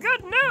say,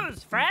 good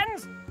news,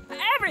 friends.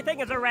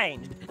 Everything is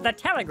arranged. The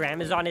telegram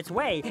is on its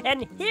way,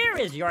 and here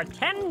is your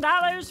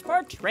 $10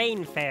 for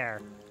train fare.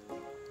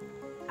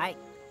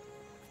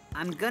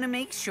 I'm gonna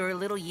make sure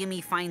little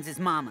Yimmy finds his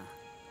mama.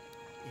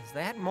 Is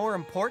that more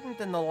important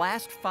than the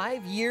last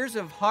 5 years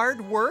of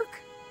hard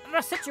work?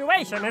 The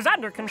situation is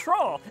under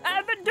control.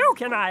 The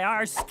Duke and I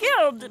are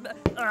skilled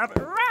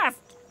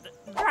raft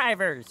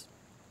drivers.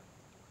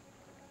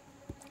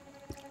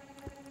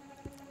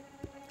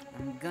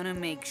 I'm gonna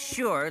make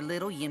sure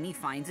little Yimmy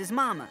finds his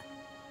mama.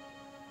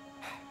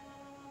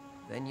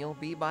 Then you'll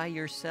be by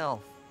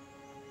yourself.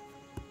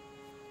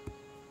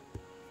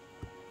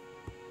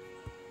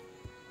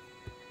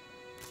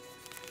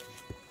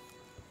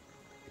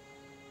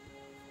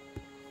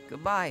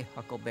 Goodbye,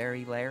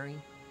 Huckleberry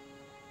Larry.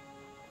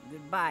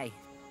 Goodbye,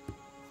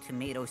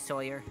 Tomato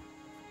Sawyer.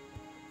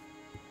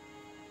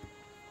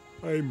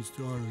 I'm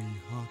sorry,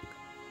 Huck.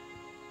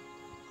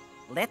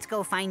 Let's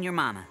go find your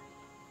mama.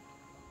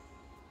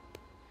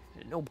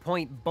 No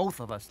point both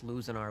of us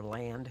losing our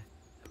land.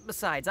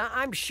 Besides,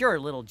 I'm sure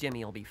little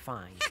Jimmy will be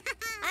fine.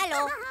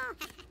 Hello.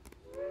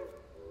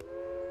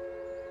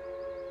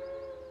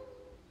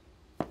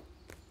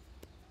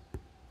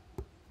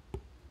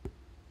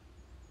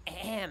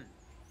 Ahem.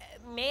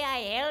 May I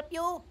help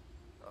you?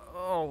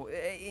 Oh,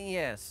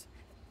 yes.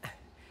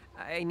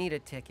 I need a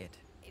ticket.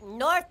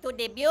 North to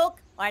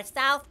Dubuque or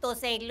south to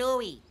St.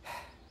 Louis?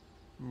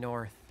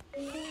 North.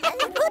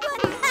 That's a good one.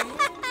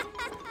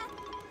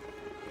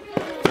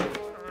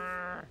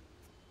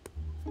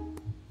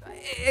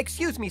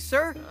 Excuse me,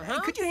 sir.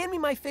 Could you hand me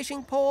my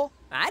fishing pole?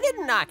 I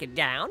didn't knock it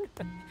down.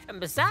 And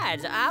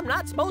besides, I'm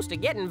not supposed to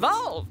get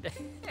involved.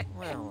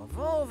 Well, of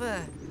all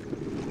the...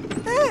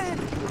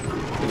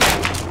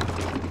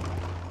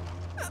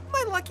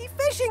 My lucky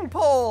fishing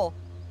pole!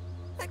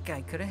 That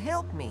guy could have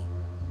helped me.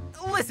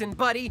 Listen,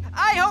 buddy,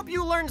 I hope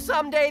you learn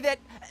someday that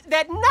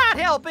not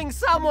helping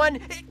someone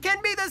can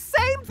be the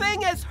same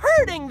thing as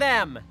hurting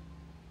them!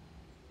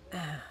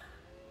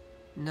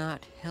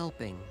 Not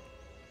helping.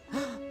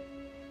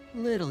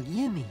 Little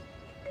Yimmy.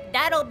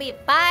 That'll be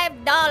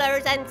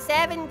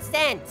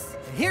 $5.07.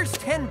 Here's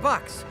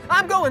 $10.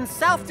 I'm going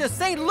south to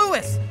St.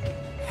 Louis.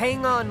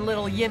 Hang on,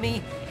 little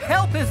Yimmy.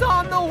 Help is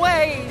on the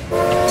way.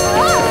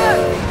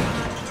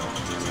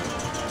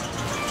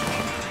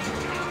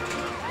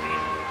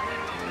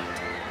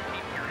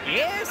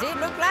 Yes, it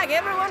looked like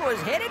everyone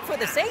was headed for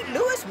the St.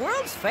 Louis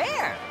World's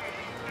Fair.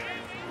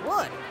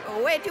 What?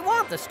 Where'd you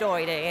want the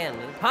story to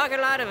end? The parking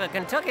lot of a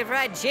Kentucky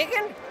Fried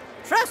Chicken?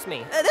 Trust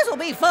me, this'll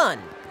be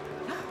fun.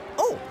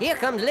 Oh, here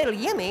comes little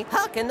Yimmy,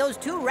 Huck, and those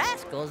two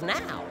rascals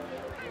now.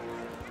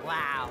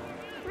 Wow.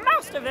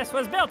 Most of this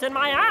was built in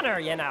my honor,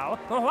 you know.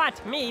 What,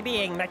 me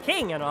being the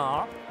king and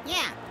all.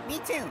 Yeah, me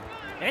too.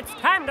 It's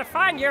time to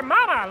find your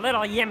mama,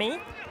 little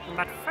Yimmy.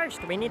 But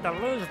first, we need to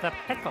lose the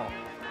pickle.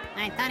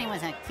 I thought he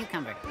was a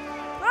cucumber.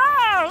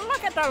 Oh,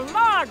 look at the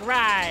log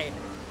ride.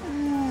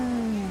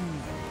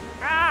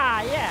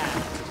 Ah, yeah.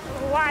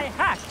 Why,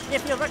 Huck,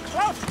 if you look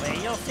closely,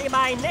 you'll see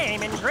my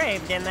name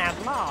engraved in that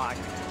log.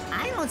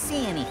 I don't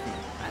see anything.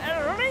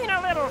 Lean a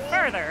little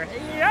further.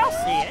 You'll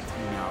see it.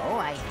 No,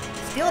 I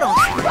still don't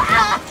see it.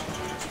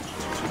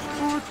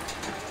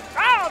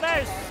 Oh,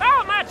 there's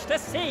so much to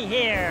see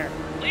here.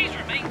 Please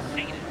remain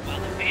seated while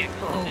the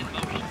vehicle is in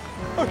motion.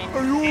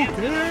 Are you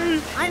okay?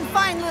 I'm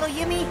fine, little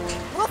Yimmy.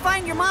 We'll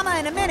find your mama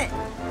in a minute.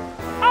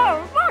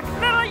 Oh, look,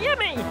 little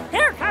Yimmy,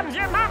 here comes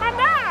your mama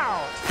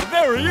now.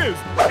 There he is.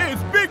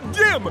 It's Big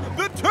Jim,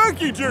 the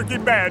turkey jerky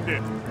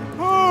bandit.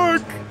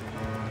 Huck!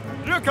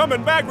 You're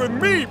coming back with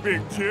me,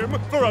 Big Jim,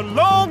 for a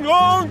long,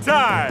 long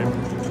time.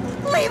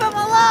 Leave him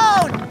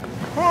alone!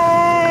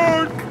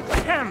 Huck!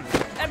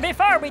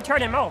 Before we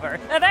turn him over,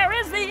 there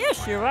is the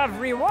issue of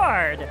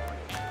reward.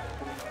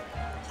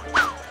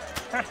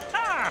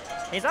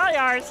 He's all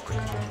yours.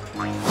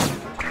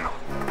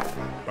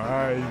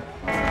 Bye.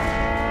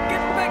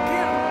 Get back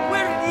here!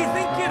 Where do you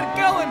think you're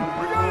going?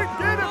 We gotta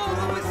get him. Oh,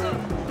 Louisa!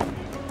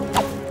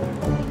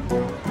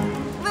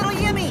 Little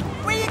Yimmy,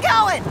 where you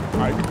going?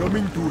 I'm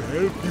coming to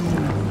help you.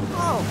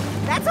 Oh,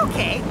 that's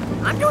okay.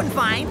 I'm doing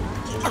fine.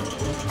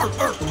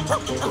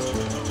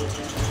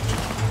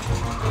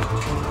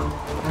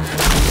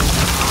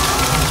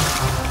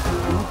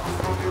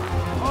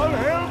 I'll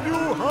help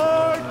you,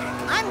 Huck.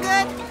 I'm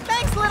good.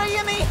 Thanks, little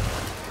Yimmy.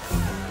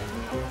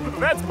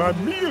 That's my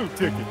meal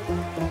ticket.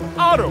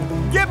 Otto,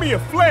 get me a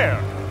flare.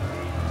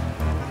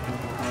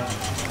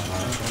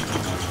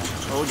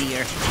 Oh,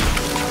 dear.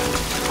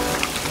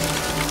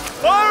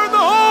 Fire in the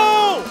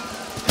hole!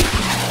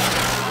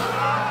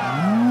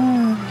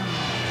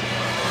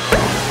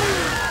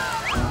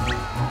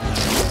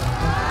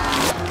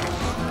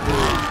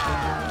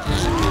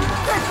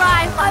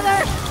 Goodbye, Mother!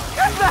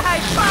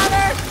 Goodbye,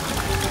 Father!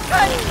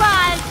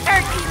 Goodbye,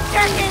 Turkey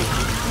Jerky!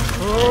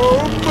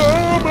 Oh,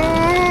 Mama!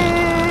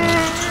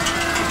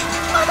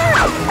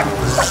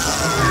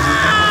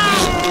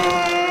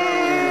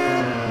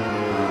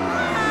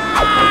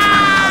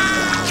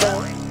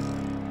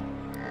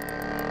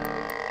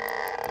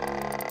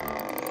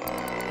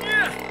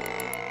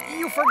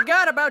 You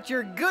forgot about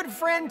your good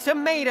friend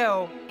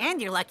Tomato.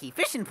 And your lucky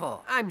fishing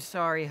pole. I'm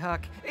sorry,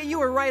 Huck. You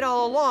were right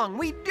all along.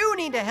 We do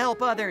need to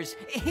help others,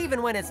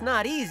 even when it's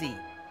not easy.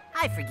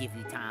 I forgive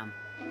you, Tom.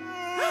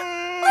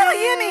 Little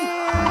Yimmy!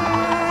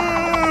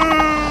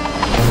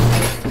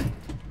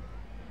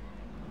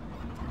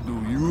 Do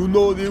you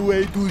know the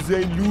way to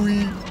St.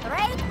 Louis?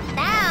 Right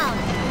down.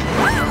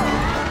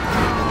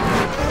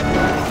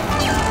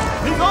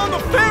 He's on the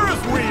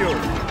Ferris wheel!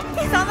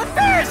 He's on the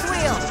Ferris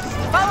wheel!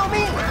 Follow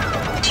me!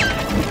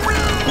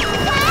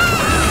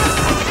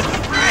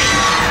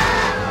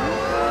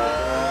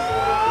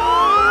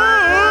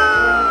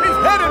 He's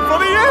headed for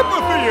the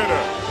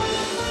amphitheater!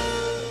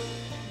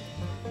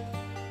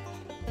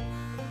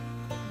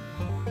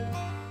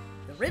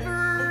 The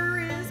river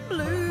is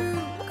blue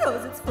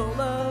because it's full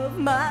of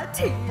my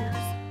tears.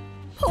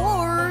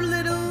 Poor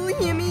little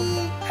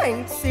Yimmy,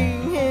 ain't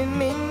seen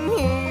him in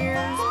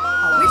years.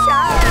 I wish I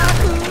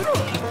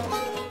could.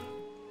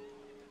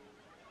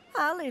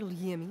 Hi, little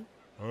Yimmy.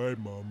 Hi,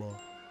 Mama.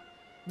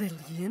 Little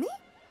Yimmy?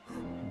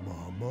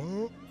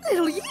 Mama?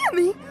 Little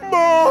Yimmy?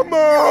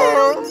 Mama!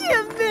 Little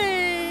Yimmy!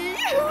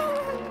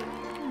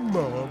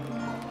 Mama.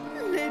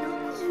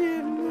 Little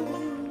Yimmy.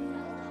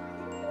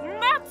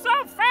 Not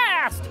so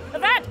fast!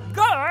 That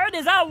gourd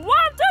is a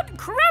wanted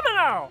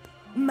criminal!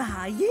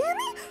 My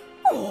Yimmy?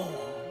 Oh.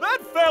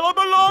 That fella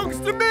belongs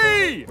to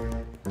me!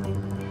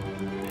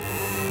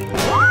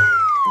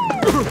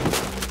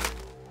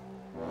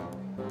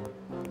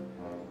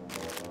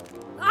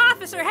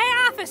 Officer, hey,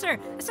 officer!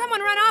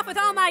 Someone run off with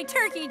all my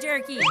turkey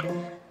jerky.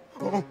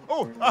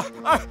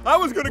 I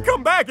was gonna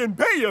come back and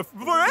pay you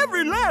for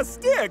every last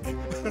stick.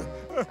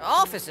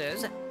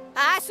 Officers,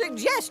 I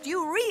suggest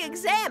you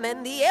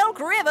re-examine the Elk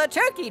River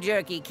turkey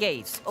jerky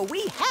case.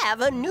 We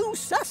have a new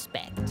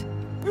suspect.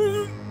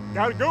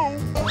 Gotta go.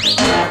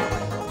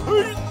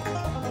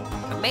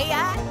 May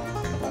I?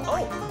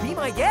 Oh, be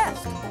my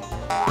guest.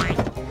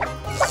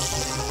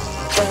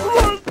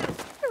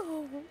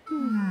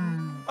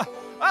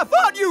 I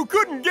thought you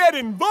couldn't get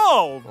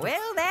involved.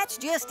 Well, that's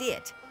just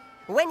it.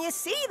 When you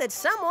see that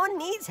someone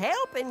needs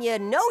help and you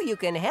know you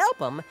can help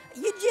them,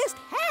 you just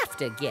have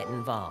to get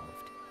involved.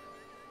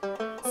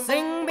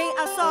 Sing me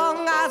a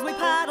song as we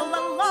paddle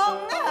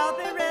along the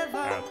happy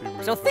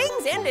river. So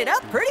things ended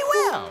up pretty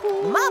well.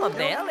 Mama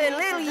Bell and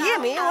Little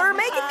Yimmy were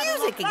making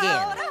music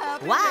again.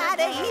 Why,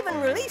 they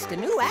even released a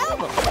new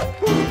album.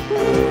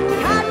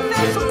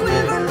 Catfish will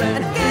quiver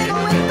and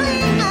giggle with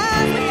glee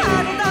as we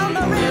paddle down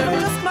the river,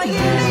 just my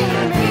Yimmy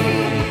and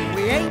me.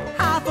 We ain't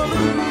half a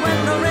loon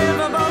when the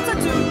river boats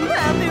are too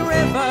happy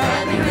river.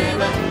 Happy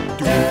river.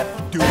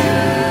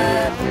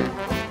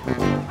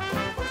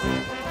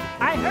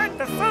 I heard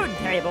the food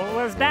table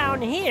was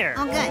down here.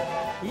 Oh, good.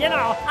 You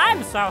know,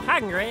 I'm so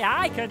hungry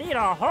I could eat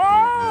a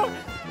whole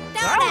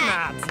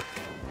donut.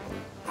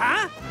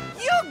 Huh?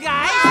 You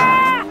guys?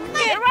 Ah!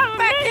 Get It wasn't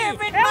back me. here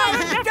with It my was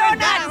a different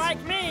guy donuts!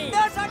 like me.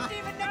 Those aren't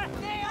even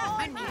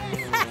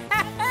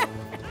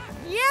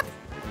Yep,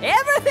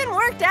 everything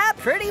worked out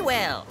pretty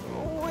well.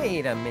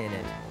 Wait a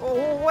minute.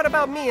 What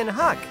about me and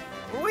Huck?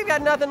 We've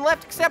got nothing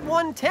left except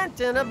one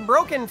tent and a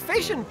broken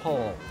fishing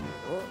pole.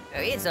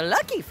 It's a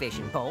lucky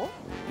fishing pole.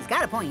 He's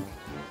got a point.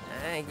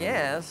 I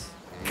guess.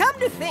 Come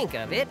to think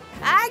of it,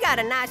 I got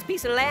a nice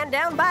piece of land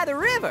down by the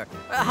river.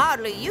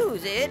 Hardly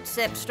use it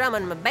except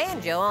strumming my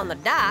banjo on the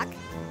dock.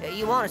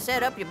 You want to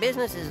set up your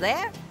businesses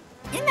there?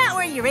 Isn't that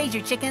where you raise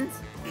your chickens?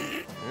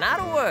 Not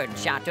a word,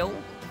 Chato.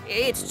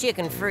 It's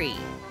chicken-free.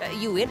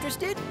 You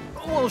interested?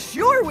 Well,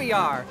 sure we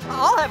are.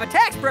 I'll have a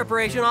tax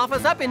preparation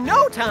office up in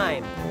no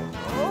time.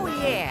 Oh,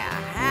 yeah.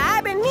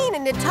 I've been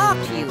meaning to talk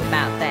to you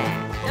about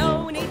that.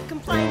 No need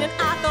complaining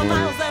at the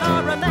miles that are